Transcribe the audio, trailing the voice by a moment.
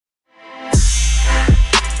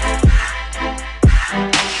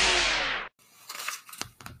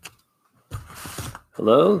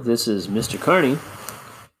Hello, this is Mr. Carney.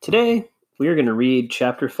 Today, we are going to read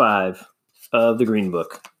Chapter 5 of the Green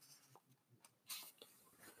Book.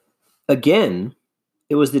 Again,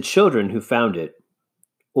 it was the children who found it,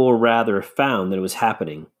 or rather found that it was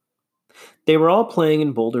happening. They were all playing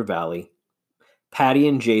in Boulder Valley. Patty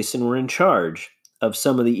and Jason were in charge of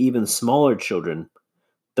some of the even smaller children,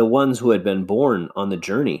 the ones who had been born on the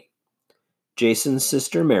journey. Jason's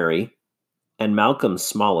sister Mary, and Malcolm's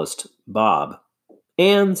smallest, Bob,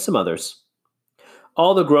 and some others.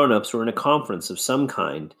 All the grown-ups were in a conference of some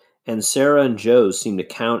kind, and Sarah and Joe seemed to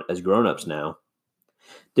count as grown-ups now.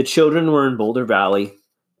 The children were in Boulder Valley,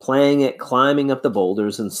 playing at climbing up the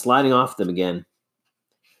boulders and sliding off them again.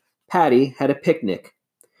 Patty had a picnic,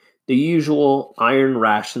 the usual iron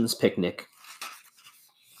rations picnic,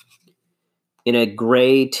 in a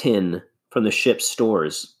gray tin from the ship's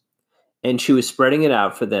stores, and she was spreading it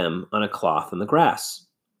out for them on a cloth on the grass.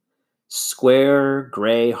 Square,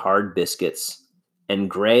 gray, hard biscuits, and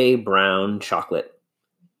gray-brown chocolate,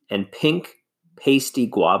 and pink, pasty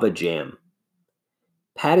guava jam.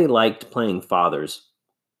 Patty liked playing fathers,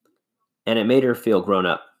 and it made her feel grown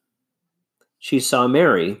up. She saw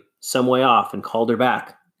Mary some way off and called her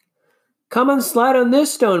back. "Come and slide on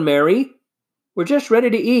this stone, Mary. We're just ready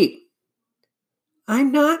to eat."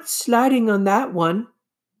 "I'm not sliding on that one,"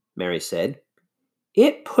 Mary said.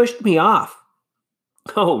 "It pushed me off."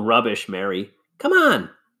 "Oh, rubbish, Mary. Come on."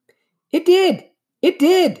 "It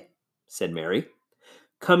did, said Mary,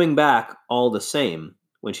 coming back all the same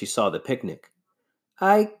when she saw the picnic.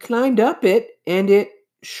 "I climbed up it, and it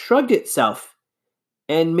shrugged itself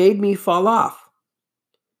and made me fall off."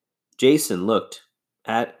 Jason looked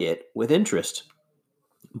at it with interest,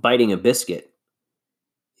 biting a biscuit.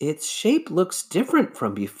 "Its shape looks different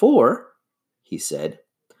from before," he said.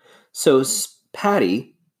 So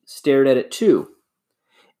Patty stared at it too.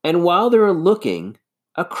 And while they were looking,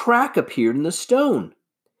 a crack appeared in the stone.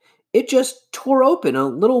 It just tore open a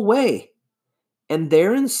little way, and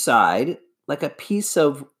there inside, like a piece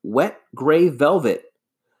of wet gray velvet.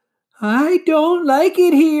 "I don't like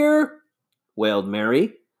it here," wailed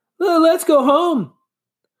Mary. "Let's go home."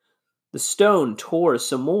 The stone tore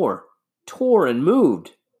some more, tore and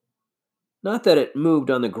moved. Not that it moved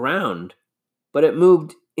on the ground, but it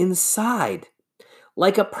moved inside,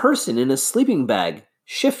 like a person in a sleeping bag,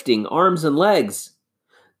 shifting arms and legs.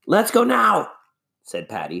 "Let's go now," said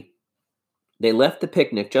Patty. They left the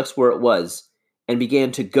picnic just where it was and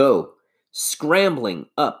began to go, scrambling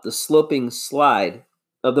up the sloping slide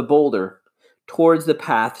of the boulder towards the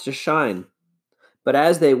path to shine. But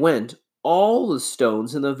as they went, all the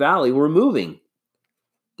stones in the valley were moving.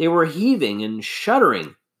 They were heaving and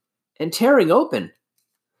shuddering and tearing open.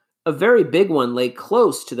 A very big one lay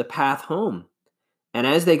close to the path home, and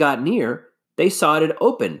as they got near, they saw it had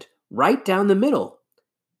opened right down the middle,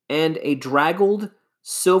 and a draggled,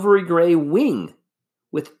 silvery gray wing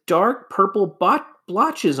with dark purple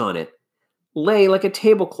blotches on it lay like a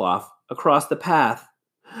tablecloth across the path.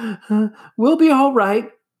 "We'll be all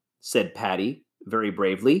right," said Patty very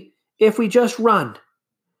bravely, "if we just run.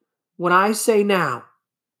 When I say now.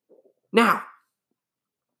 Now."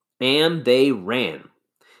 And they ran.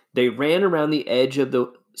 They ran around the edge of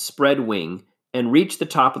the spread wing and reached the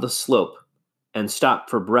top of the slope and stopped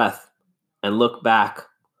for breath and looked back.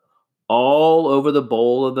 All over the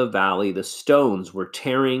bowl of the valley, the stones were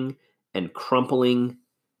tearing and crumpling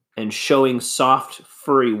and showing soft,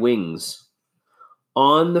 furry wings.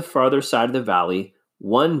 On the farther side of the valley,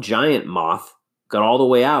 one giant moth got all the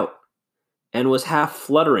way out and was half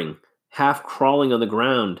fluttering, half crawling on the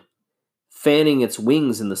ground, fanning its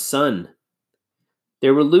wings in the sun.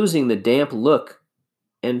 They were losing the damp look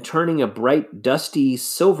and turning a bright, dusty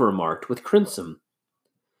silver marked with crimson.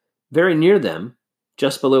 Very near them,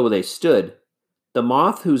 just below where they stood, the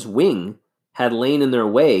moth whose wing had lain in their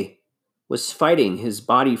way was fighting his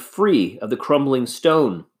body free of the crumbling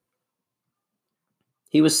stone.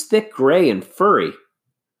 He was thick gray and furry,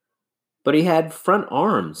 but he had front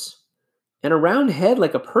arms and a round head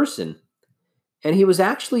like a person, and he was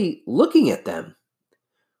actually looking at them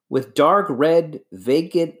with dark red,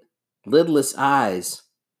 vacant, lidless eyes.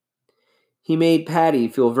 He made Patty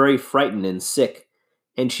feel very frightened and sick,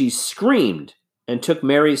 and she screamed and took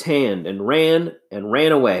Mary's hand and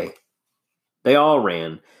ran away. They all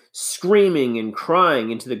ran, screaming and crying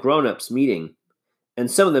into the grown-ups' meeting, and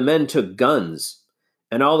some of the men took guns,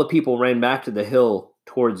 and all the people ran back to the hill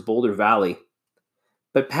towards Boulder Valley.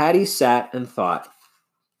 But Patty sat and thought.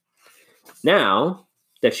 Now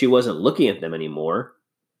that she wasn't looking at them anymore,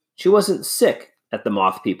 she wasn't sick at the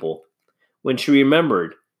moth people. When she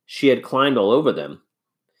remembered she had climbed all over them,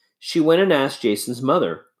 she went and asked Jason's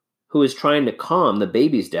mother, who was trying to calm the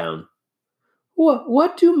babies down.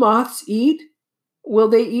 What do moths eat? Will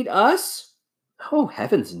they eat us? Oh,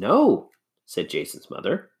 heavens, no, said Jason's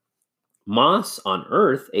mother. Moths on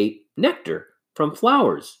Earth ate nectar from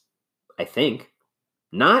flowers, I think,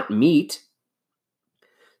 not meat.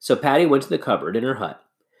 So Patty went to the cupboard in her hut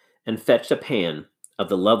and fetched a pan of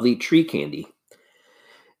the lovely tree candy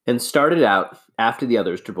and started out after the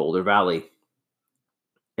others to Boulder Valley.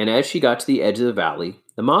 And as she got to the edge of the valley,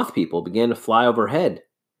 the moth people began to fly overhead.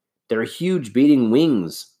 Their huge beating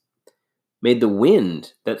wings made the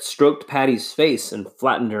wind that stroked Patty's face and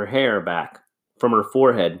flattened her hair back from her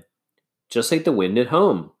forehead, just like the wind at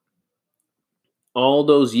home. All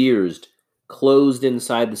those years closed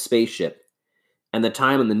inside the spaceship and the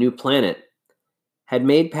time on the new planet had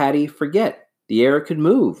made Patty forget the air could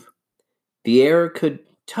move. The air could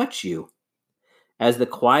touch you, as the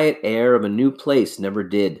quiet air of a new place never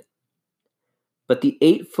did. But the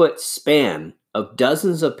 8-foot span of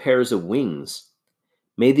dozens of pairs of wings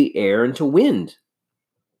made the air into wind.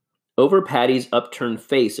 Over Patty's upturned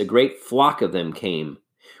face, a great flock of them came,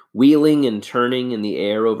 wheeling and turning in the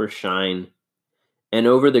air over Shine, and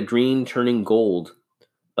over the green turning gold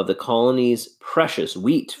of the colony's precious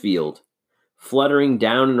wheat field, fluttering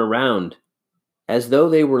down and around, as though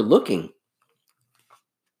they were looking.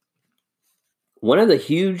 One of the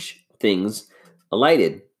huge things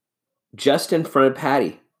alighted just in front of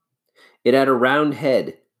Patty. It had a round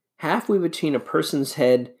head, halfway between a person's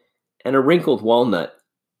head and a wrinkled walnut.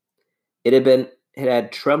 It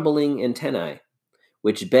had trembling antennae,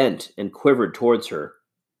 which bent and quivered towards her.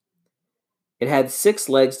 It had 6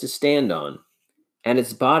 legs to stand on, and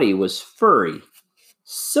its body was furry,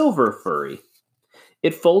 silver furry.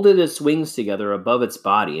 It folded its wings together above its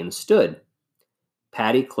body and stood.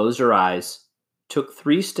 Patty closed her eyes, took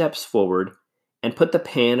 3 steps forward, and put the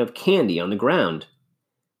pan of candy on the ground,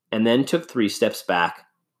 and then took 3 steps back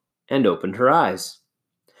and opened her eyes.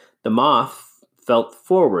 The moth felt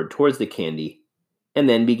forward towards the candy and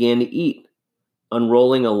then began to eat,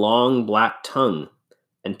 unrolling a long black tongue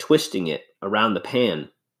and twisting it around the pan.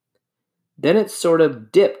 Then it sort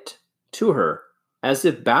of dipped to her, as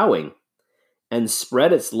if bowing, and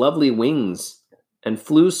spread its lovely wings and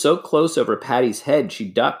flew so close over Patty's head she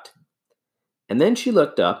ducked. And then she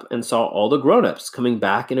looked up and saw all the grown-ups coming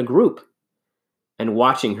back in a group and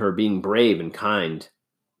watching her being brave and kind.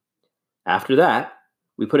 After that,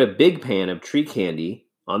 we put a big pan of tree candy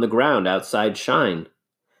on the ground outside Shine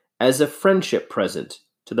as a friendship present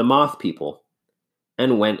to the moth people,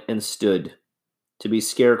 and went and stood to be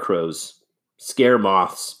scarecrows, scare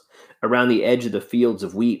moths, around the edge of the fields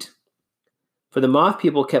of wheat. For the moth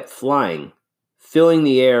people kept flying, filling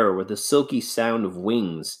the air with the silky sound of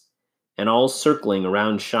wings, and all circling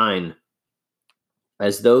around Shine,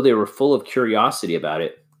 as though they were full of curiosity about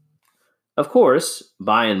it. Of course,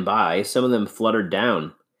 by and by, some of them fluttered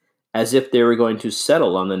down, as if they were going to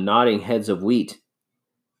settle on the nodding heads of wheat.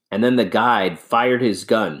 And then the guide fired his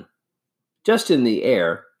gun, just in the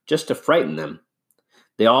air, just to frighten them.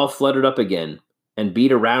 They all fluttered up again, and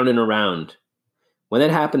beat around and around. When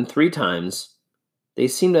that happened 3 times, they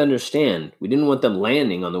seemed to understand we didn't want them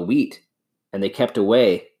landing on the wheat, and they kept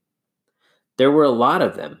away. There were a lot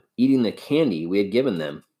of them, eating the candy we had given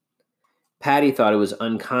them. Patty thought it was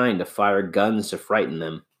unkind to fire guns to frighten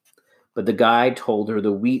them, but the guide told her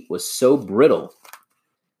the wheat was so brittle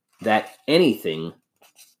that anything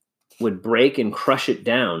would break and crush it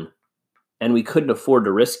down, and we couldn't afford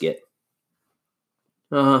to risk it.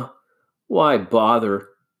 Why bother,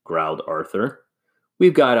 growled Arthur.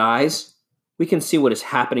 We've got eyes. We can see what is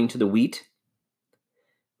happening to the wheat.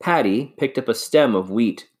 Patty picked up a stem of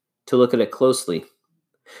wheat to look at it closely.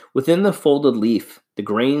 Within the folded leaf, the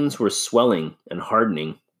grains were swelling and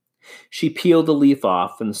hardening. She peeled the leaf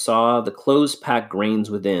off and saw the close-packed grains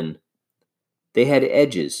within. They had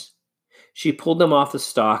edges. She pulled them off the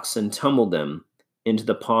stalks and tumbled them into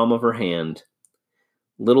the palm of her hand.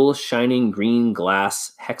 Little shining green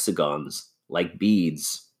glass hexagons, like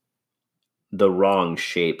beads. The wrong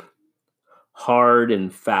shape. Hard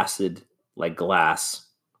and faceted like glass.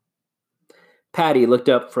 Patty looked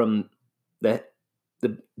up from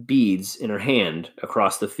the beads in her hand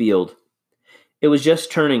across the field. It was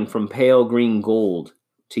just turning from pale green gold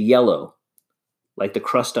to yellow, like the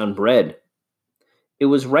crust on bread. It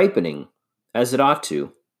was ripening, as it ought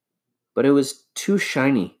to, but it was too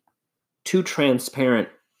shiny, too transparent.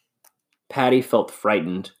 Patty felt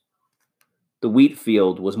frightened. The wheat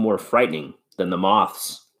field was more frightening than the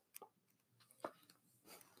moths.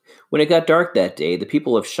 When it got dark that day, the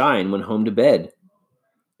people of Shine went home to bed,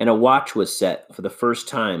 and a watch was set for the first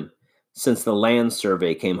time since the land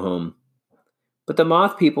survey came home. But the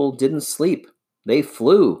moth people didn't sleep. They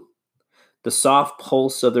flew. The soft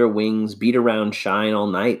pulse of their wings beat around Shine all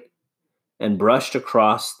night and brushed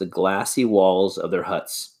across the glassy walls of their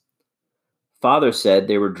huts. Father said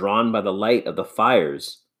they were drawn by the light of the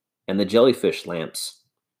fires and the jellyfish lamps.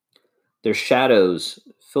 Their shadows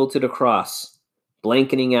filtered across,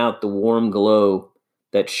 blanketing out the warm glow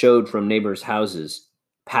that showed from neighbors' houses,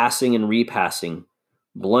 passing and repassing,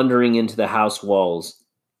 blundering into the house walls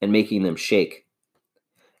and making them shake.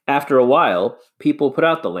 After a while, people put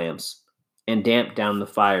out the lamps and damped down the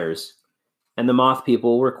fires, and the moth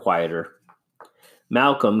people were quieter.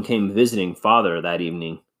 Malcolm came visiting Father that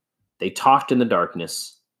evening. They talked in the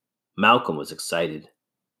darkness. Malcolm was excited.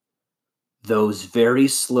 "Those very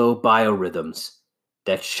slow biorhythms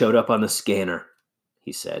that showed up on the scanner,"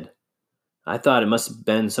 he said. "I thought it must have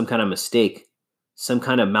been some kind of mistake, some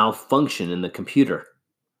kind of malfunction in the computer.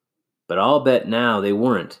 But I'll bet now they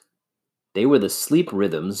weren't. They were the sleep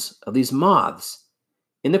rhythms of these moths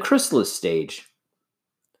in the chrysalis stage.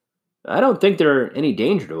 I don't think they're any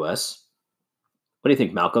danger to us." "What do you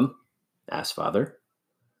think, Malcolm?" asked Father.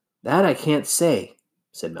 "That I can't say,"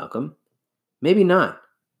 said Malcolm. "Maybe not.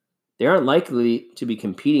 They aren't likely to be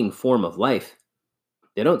competing form of life.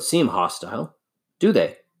 They don't seem hostile, do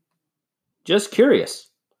they?" "Just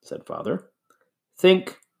curious," said Father.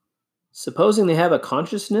 Supposing they have a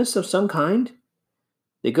consciousness of some kind?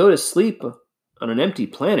 They go to sleep on an empty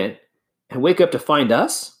planet and wake up to find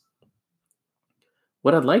us?"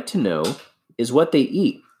 "What I'd like to know is what they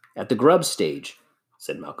eat at the grub stage,"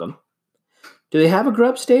 said Malcolm. "Do they have a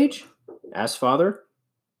grub stage?" asked Father.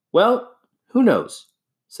 "Well, who knows?"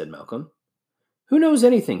 said Malcolm. "Who knows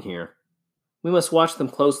anything here? We must watch them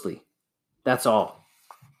closely. That's all."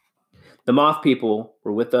 The moth people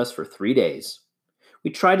were with us for 3 days. We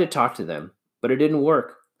tried to talk to them, but it didn't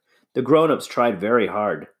work. The grown-ups tried very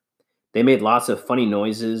hard. They made lots of funny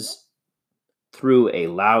noises through a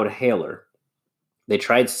loud hailer. They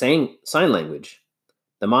tried sign language.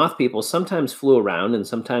 The moth people sometimes flew around and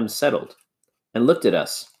sometimes settled and looked at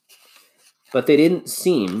us, but they didn't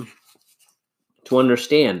seem to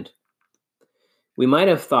understand. We might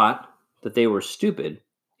have thought that they were stupid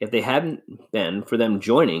if they hadn't been for them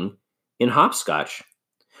joining in hopscotch.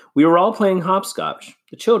 We were all playing hopscotch,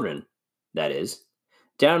 the children, that is,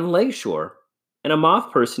 down Lakeshore, and a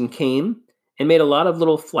moth person came and made a lot of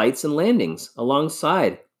little flights and landings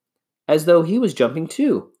alongside, as though he was jumping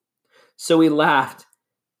too. So we laughed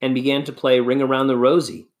and began to play Ring Around the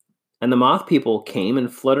Rosie, and the moth people came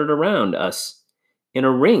and fluttered around us in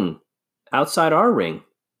a ring outside our ring.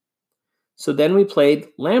 So then we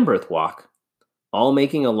played Lambeth Walk, all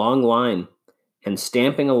making a long line and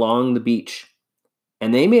stamping along the beach.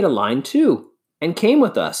 And they made a line too and came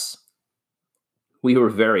with us. We were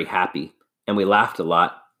very happy and we laughed a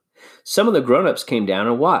lot. Some of the grown-ups came down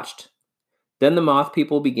and watched. Then the moth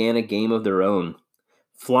people began a game of their own,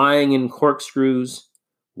 flying in corkscrews,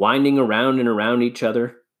 winding around and around each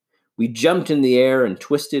other. We jumped in the air and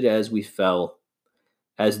twisted as we fell,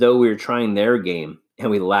 as though we were trying their game, and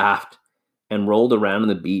we laughed and rolled around on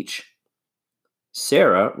the beach.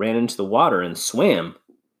 Sarah ran into the water and swam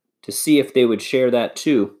to see if they would share that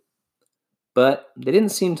too, but they didn't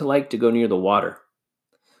seem to like to go near the water.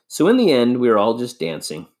 So in the end, we were all just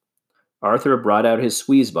dancing. Arthur brought out his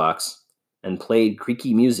squeeze box and played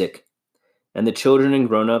creaky music, and the children and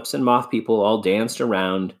grown-ups and moth people all danced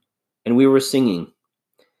around, and we were singing,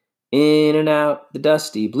 "In and out the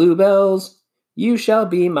dusty bluebells, you shall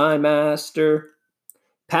be my master."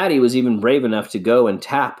 Patty was even brave enough to go and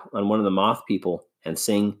tap on one of the moth people and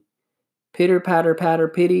sing, "Pitter, patter, patter,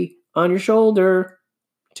 pitty on your shoulder,"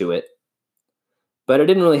 to it. But it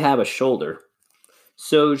didn't really have a shoulder,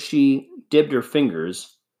 so she dipped her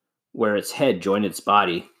fingers where its head joined its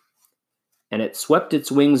body, and it swept its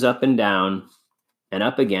wings up and down and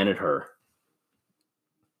up again at her.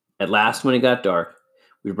 At last, when it got dark,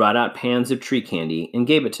 we brought out pans of tree candy and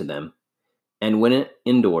gave it to them, and went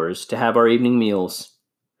indoors to have our evening meals.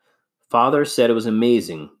 Father said it was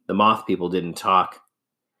amazing the moth people didn't talk,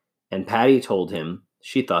 and Patty told him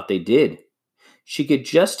she thought they did. She could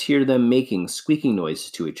just hear them making squeaking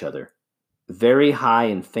noises to each other, very high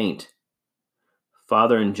and faint.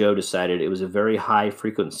 Father and Joe decided it was a very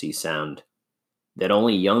high-frequency sound that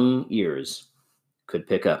only young ears could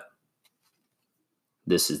pick up.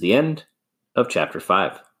 This is the end of Chapter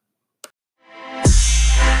 5.